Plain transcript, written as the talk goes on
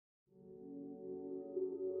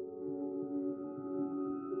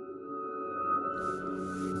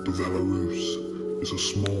The Valorous is a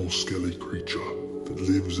small, skelly creature that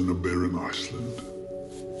lives in a barren Iceland.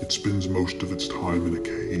 It spends most of its time in a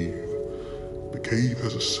cave. The cave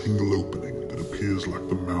has a single opening that appears like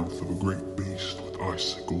the mouth of a great beast with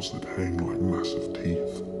icicles that hang like massive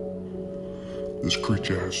teeth. This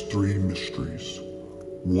creature has three mysteries.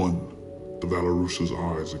 1. The Valorous's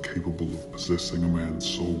eyes are capable of possessing a man's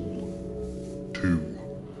soul. 2.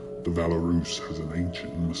 The Valorous has an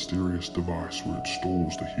ancient and mysterious device where it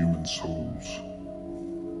stores the human souls.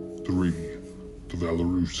 3. The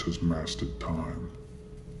Valorous has mastered time.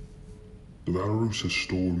 The Valorous has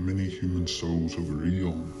stored many human souls over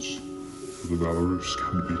eons, but the Valorous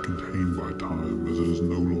can't be contained by time as it is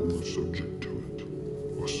no longer subject to it,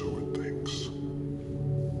 or so it thinks.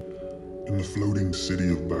 In the floating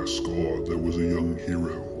city of Baskar, there was a young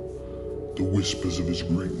hero. The whispers of his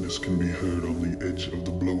greatness can be heard on the edge of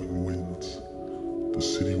the blowing winds. The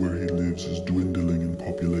city where he lives is dwindling in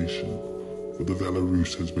population, for the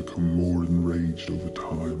Valorous has become more enraged over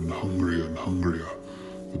time and hungrier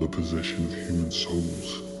for the possession of human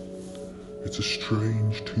souls. It's a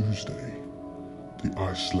strange Tuesday. The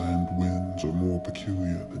Iceland winds are more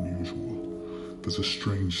peculiar than usual. There's a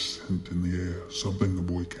strange scent in the air, something the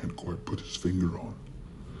boy can't quite put his finger on.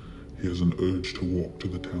 He has an urge to walk to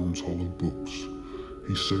the town's hall of books.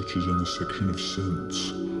 He searches in the section of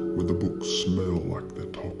scents, where the books smell like their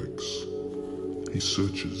topics. He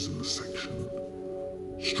searches in the section.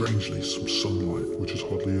 Strangely, some sunlight, which is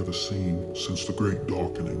hardly ever seen since the great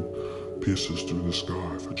darkening, pierces through the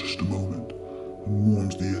sky for just a moment and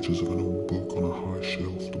warms the edges of an old book on a high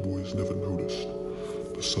shelf the boy has never noticed.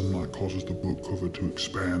 The sunlight causes the book cover to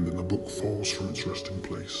expand and the book falls from its resting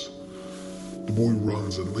place. The boy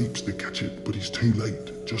runs and leaps to catch it, but he's too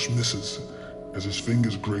late, just misses. As his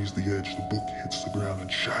fingers graze the edge, the book hits the ground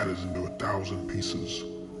and shatters into 1,000 pieces.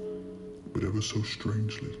 But ever so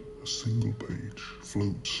strangely, a single page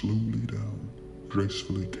floats slowly down,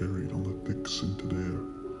 gracefully carried on the thick scented air.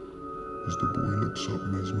 As the boy looks up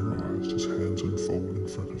mesmerized, his hands unfold in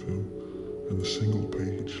front of him, and the single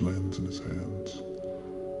page lands in his hands.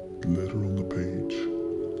 The letter on the page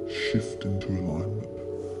shifts into alignment,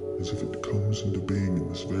 as if it comes into being in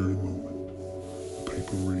this very moment. The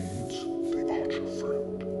paper reads, "The Archer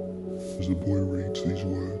Friend." As the boy reads these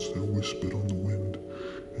words, they're whispered on the wind,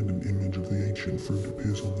 and an image of the ancient friend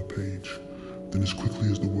appears on the page. Then as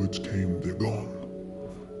quickly as the words came, they're gone.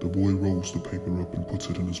 The boy rolls the paper up and puts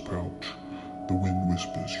it in his pouch. The wind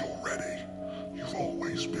whispers, "You're ready. You've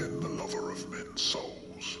always been the lover of men's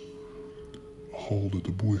souls." A hall that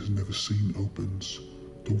the boy has never seen opens.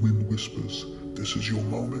 The wind whispers, "This is your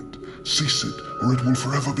moment. Seize it, or it will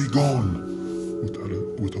forever be gone."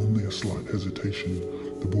 With only a slight hesitation,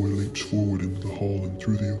 the boy leaps forward into the hall and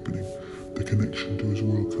through the opening. The connection to his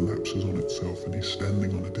world collapses on itself and he's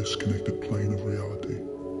standing on a disconnected plane of reality.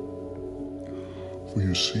 For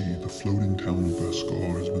you see, the floating town of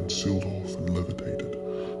Baskar has been sealed off and levitated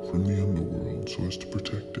from the underworld so as to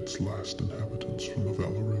protect its last inhabitants from the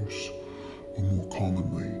Valorous, or more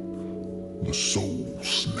commonly, the Soul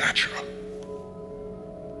Snatcher.